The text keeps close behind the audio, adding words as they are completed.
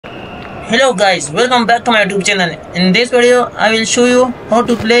Hello guys, welcome back to my YouTube channel. In this video, I will show you how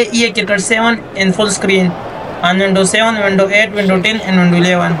to play EA Cricket 7 in full screen on Windows 7, Windows 8, Windows 10 and Windows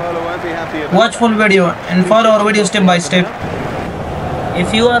 11. Watch full video and follow our video step by step.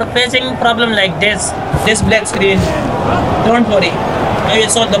 If you are facing problem like this black screen, don't worry, I will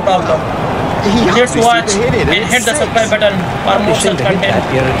solve the problem. Let's watch and hit the subscribe button for more such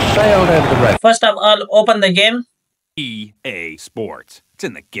content. First of all, open the game. EA Sports. It's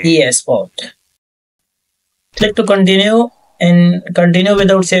in the game. EA Sport. Click to continue and continue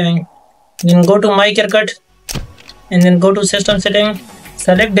without saving. Then go to My Cricket and then go to System Setting.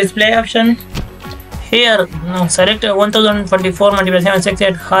 Select Display option. Here, select 1024 x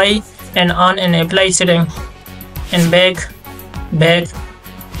 768 high and on and apply setting. And back,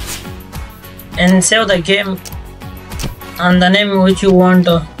 and save the game on the name which you want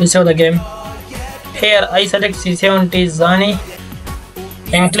to save the game. Here I select C70 Zani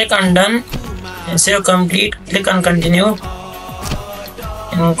and click on done and save complete. Click on continue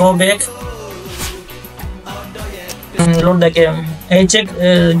and go back and load the game. I check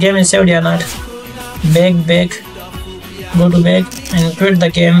game is saved or not. Back, go to back and quit the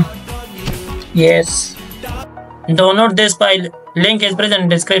game. Yes. Download this file. Link is present in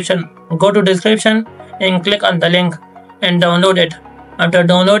description. Go to description and click on the link and download it. After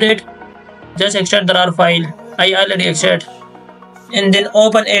download it, just extract the RAR file. I already extract. And then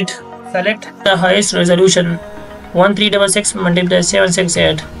open it. Select the highest resolution 1366 x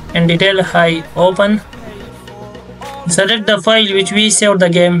 768 and detail high. Open. Select the file which we saved the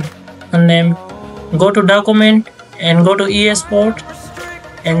game and name. Go to document and go to EA Sport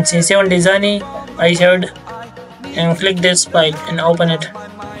and C7 Design I saved and click this file and open it.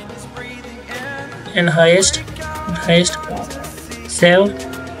 And highest save,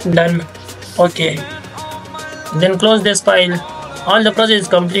 done. Okay, then close this file. All the process is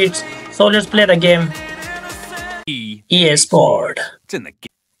complete, so let's play the game. EA Sport. It's in the game.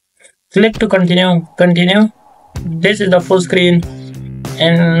 Click to continue. This is the full screen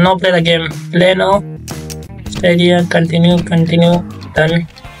and now play the game. Play now. Stadia, continue, done.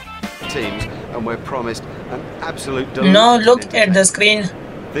 Teams, and we're promised an absolute now look at the screen.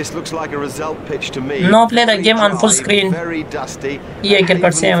 This looks like a result pitch to me. Now play the game on full screen. Very dusty. EA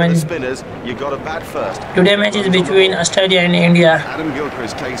Cricket 7. Spinners, you got a bat first. Today match is between Australia and India. Adam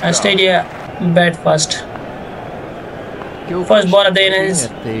Gilchrist takes Australia bat first. First ball of the innings.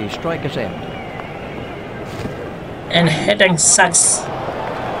 At the striker's end. And hitting sucks.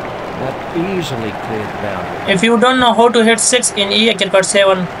 That easily cleared the boundary. If you don't know how to hit 6 in EA Cricket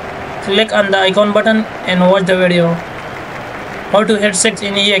 7, click on the icon button and watch the video. How to hit 6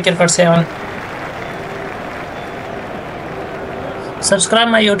 in EA Cricket 7. Subscribe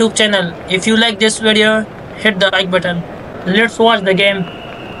my YouTube channel. If you like this video, hit the like button. Let's watch the game.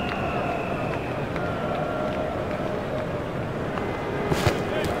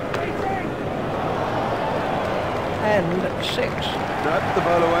 And 6. Nope, the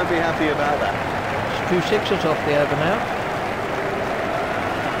bowler won't be happy about that. It's 2 sixes off the over now.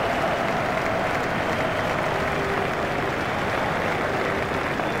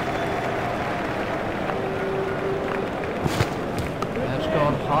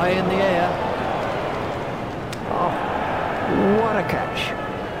 High in the air. Oh, what a catch.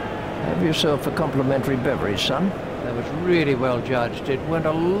 Have yourself a complimentary beverage, son. That was really well judged. It went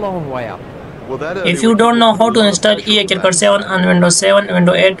a long way up. Well, if you don't know how to install EA Cricket 7 on Windows 7,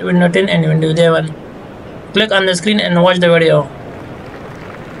 Windows 8, Windows 10 and Windows 11, click on the screen and watch the video.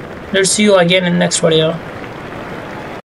 Let's see you again in next video.